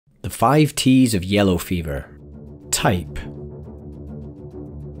5 T's of yellow fever. Type.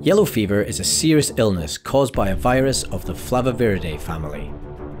 Yellow fever is a serious illness caused by a virus of the Flaviviridae family.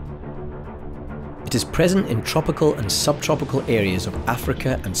 It is present in tropical and subtropical areas of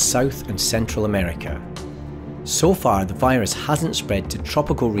Africa and South and Central America. So far, the virus hasn't spread to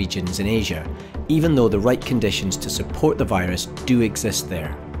tropical regions in Asia, even though the right conditions to support the virus do exist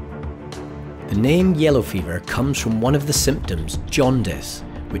there. The name yellow fever comes from one of the symptoms, jaundice,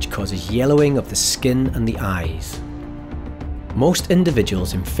 which causes yellowing of the skin and the eyes. Most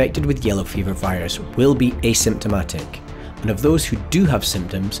individuals infected with yellow fever virus will be asymptomatic, and of those who do have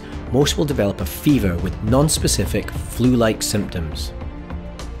symptoms, most will develop a fever with non-specific flu-like symptoms.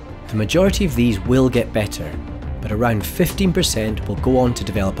 The majority of these will get better, but around 15% will go on to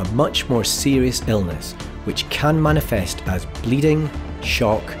develop a much more serious illness, which can manifest as bleeding,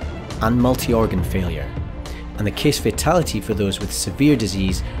 shock, and multi-organ failure. And the case fatality for those with severe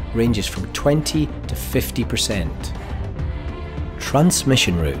disease ranges from 20 to 50%.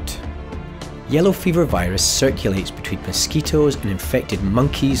 Transmission route. Yellow fever virus circulates between mosquitoes and infected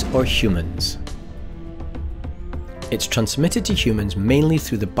monkeys or humans. It's transmitted to humans mainly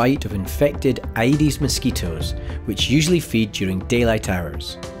through the bite of infected Aedes mosquitoes, which usually feed during daylight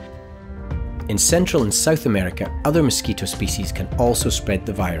hours. In Central and South America, other mosquito species can also spread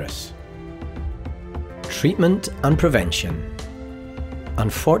the virus. Treatment and prevention.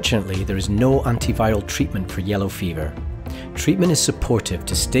 Unfortunately, there is no antiviral treatment for yellow fever. Treatment is supportive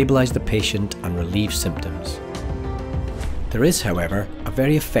to stabilise the patient and relieve symptoms. There is, however, a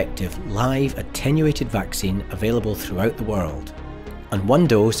very effective live attenuated vaccine available throughout the world, and one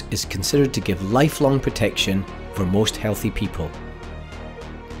dose is considered to give lifelong protection for most healthy people.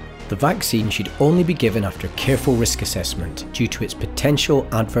 The vaccine should only be given after careful risk assessment due to its potential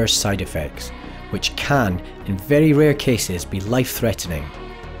adverse side effects, which can, in very rare cases, be life-threatening.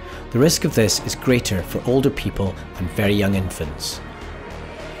 The risk of this is greater for older people and very young infants.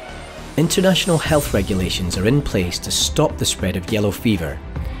 International health regulations are in place to stop the spread of yellow fever,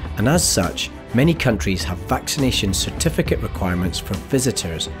 and as such, many countries have vaccination certificate requirements for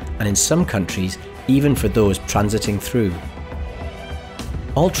visitors, and in some countries, even for those transiting through.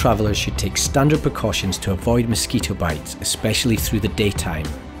 All travellers should take standard precautions to avoid mosquito bites, especially through the daytime.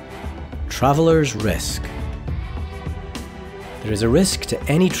 Travellers' risk. There is a risk to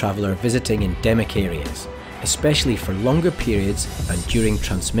any traveller visiting endemic areas, especially for longer periods and during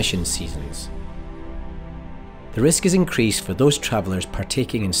transmission seasons. The risk is increased for those travellers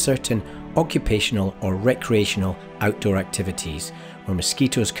partaking in certain occupational or recreational outdoor activities where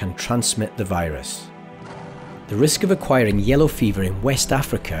mosquitoes can transmit the virus. The risk of acquiring yellow fever in West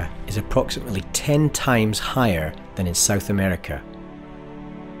Africa is approximately 10 times higher than in South America.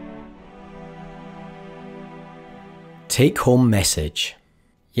 Take-home message.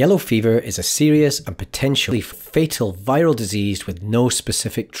 Yellow fever is a serious and potentially fatal viral disease with no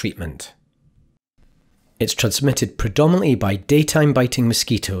specific treatment. It's transmitted predominantly by daytime biting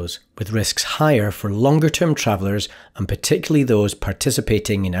mosquitoes, with risks higher for longer-term travellers and particularly those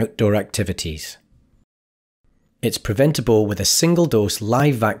participating in outdoor activities. It's preventable with a single-dose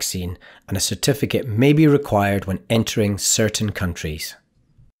live vaccine, and a certificate may be required when entering certain countries.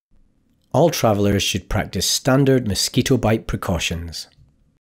 All travellers should practice standard mosquito bite precautions.